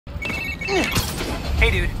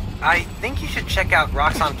Hey dude, I think you should check out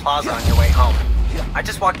Roxxon Plaza on your way home. I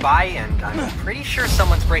just walked by and I'm pretty sure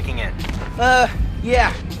someone's breaking in.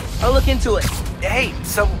 Yeah. I'll look into it. Hey,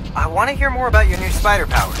 so I want to hear more about your new spider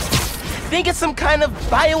powers. I think it's some kind of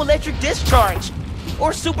bioelectric discharge.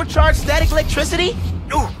 Or supercharged static electricity.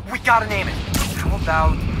 Ooh, we gotta name it. How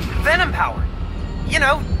about Venom Power? You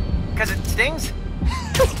know, because it stings.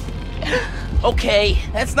 Okay,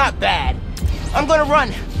 that's not bad. I'm gonna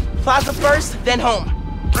run. Plaza first, then home.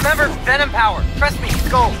 Remember, Venom Power. Trust me, it's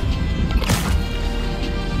gold.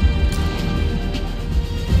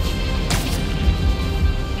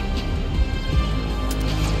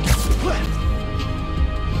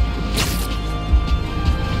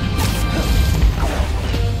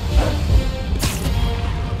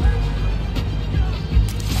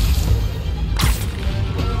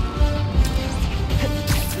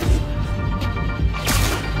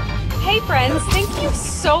 Hey friends, thank you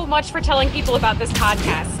so much for telling people about this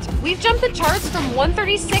podcast. We've jumped the charts from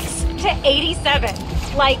 136 to 87.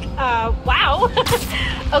 Like, wow.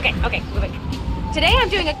 Okay, wait. Today I'm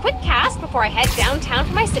doing a quick cast before I head downtown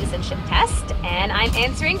for my citizenship test, and I'm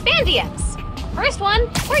answering fan DMs. First one,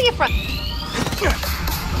 where are you from?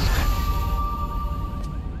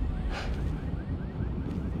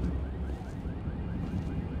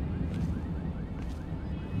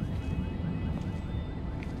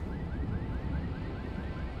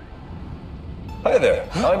 Hi there,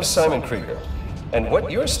 I'm Simon Krieger, and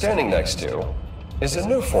what you're standing next to is a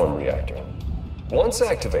new form reactor. Once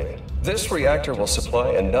activated, this reactor will supply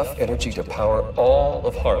enough energy to power all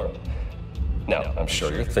of Harlem. Now, I'm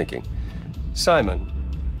sure you're thinking, Simon,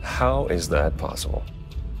 how is that possible?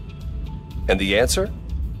 And the answer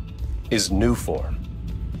is new form.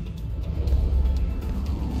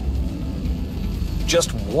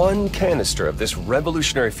 Just one canister of this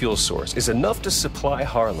revolutionary fuel source is enough to supply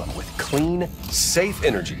Harlem with clean, safe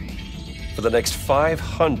energy for the next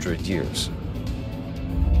 500 years.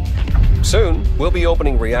 Soon, we'll be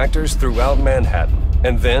opening reactors throughout Manhattan,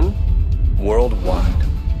 and then worldwide.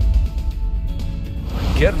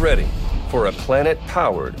 Get ready for a planet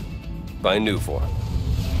powered by Nuform.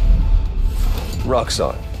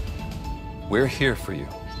 Roxxon, we're here for you.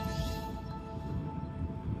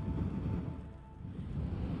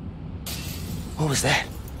 What was that?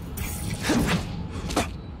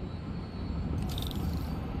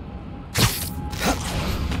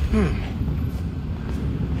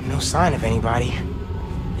 No sign of anybody.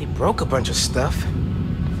 They broke a bunch of stuff.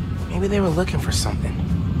 Maybe they were looking for something.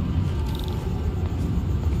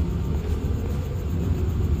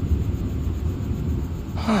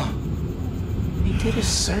 Huh. They did a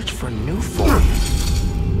search for new form.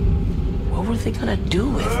 What were they gonna do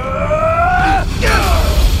with it?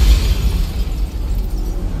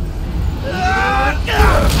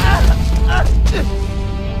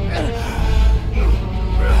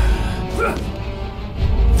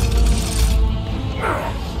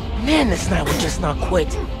 Man, this night will just not quit.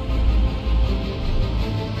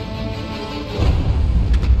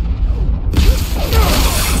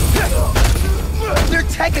 Their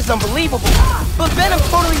tech is unbelievable, but Venom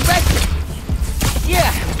totally wrecked it.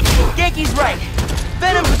 Yeah, Genki's right.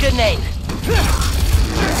 Venom's a good name.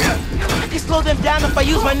 I can slow them down if I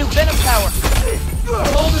use my new Venom power.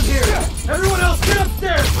 Hold him here! Everyone else, get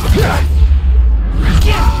upstairs!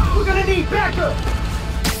 We're gonna need backup!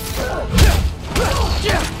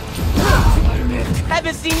 Spider-Man!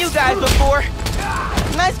 Haven't seen you guys before.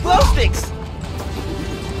 Nice glow sticks.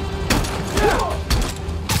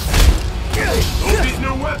 Hope these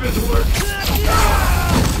new weapons work!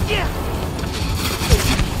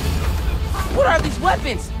 What are these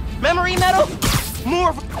weapons? Memory metal?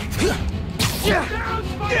 More.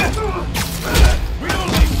 We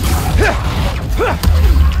don't need...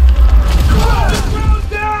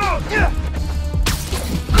 down!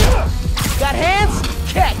 Got hands?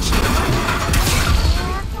 Catch.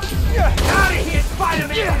 Out of here,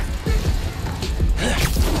 Spider-Man!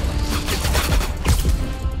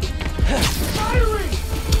 Firing!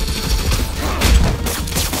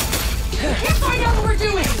 Can't find out what we're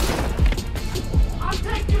doing! I'll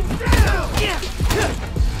take you down!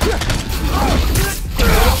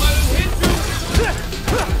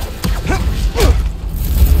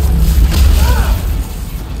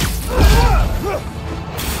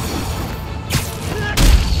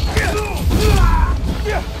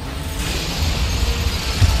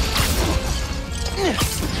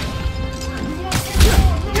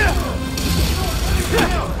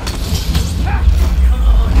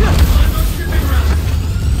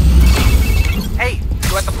 Hey,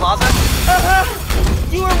 you at the plaza?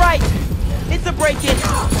 You were right. It's a break-in.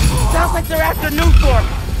 Sounds like they're after Nuform.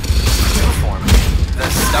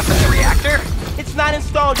 not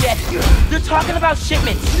installed yet. They're talking about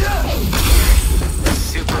shipments.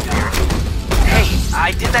 Super weird. Hey,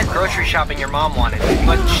 I did that grocery shopping your mom wanted,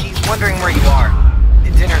 but she's wondering where you are.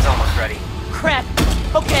 Dinner's almost ready. Crap.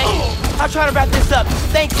 Okay, I'll try to wrap this up.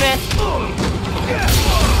 Thanks, man.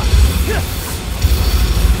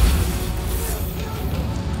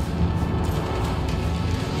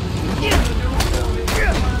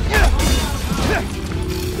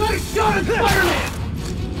 Nice shot at Spider-Man!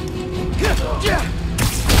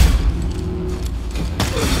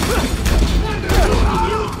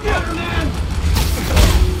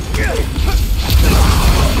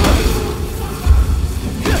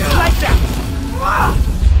 Lights out.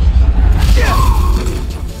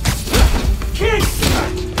 Kids!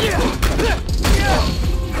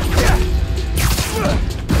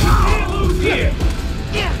 Can't lose here!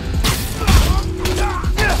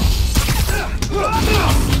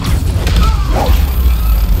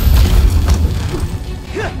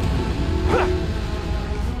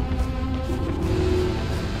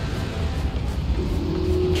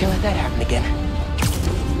 Can't let that happen again.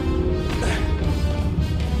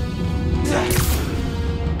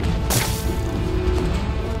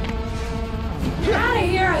 Get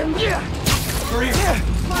out of here!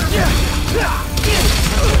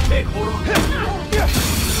 Hey, hold on.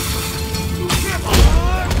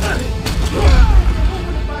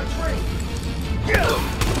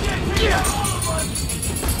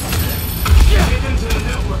 Get into the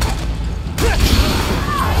network.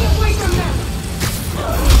 Away from them!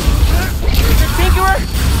 The Tinkerer?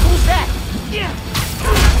 Who's that?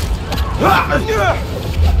 I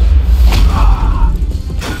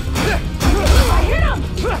hit him!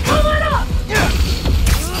 Pull it up!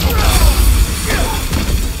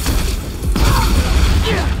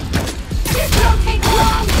 This won't take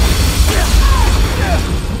long!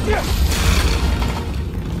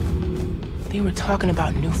 They were talking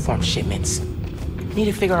about new form shipments. Need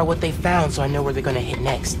to figure out what they found so I know where they're gonna hit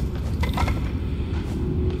next.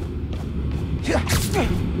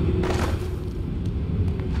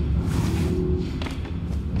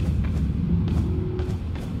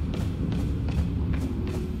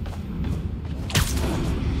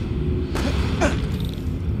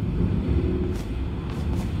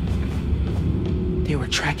 They were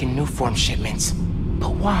tracking new form shipments.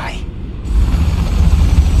 But why?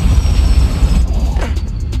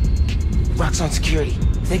 Rock's on security.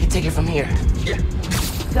 They can take it from here.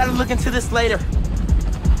 Gotta look into this later.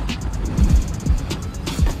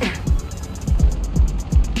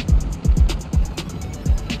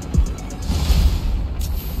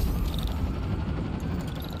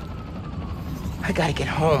 I gotta get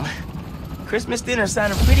home. Christmas dinner's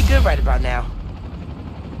sounding pretty good right about now.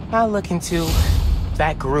 I'll look into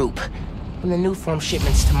that group and the new form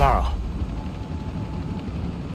shipments tomorrow.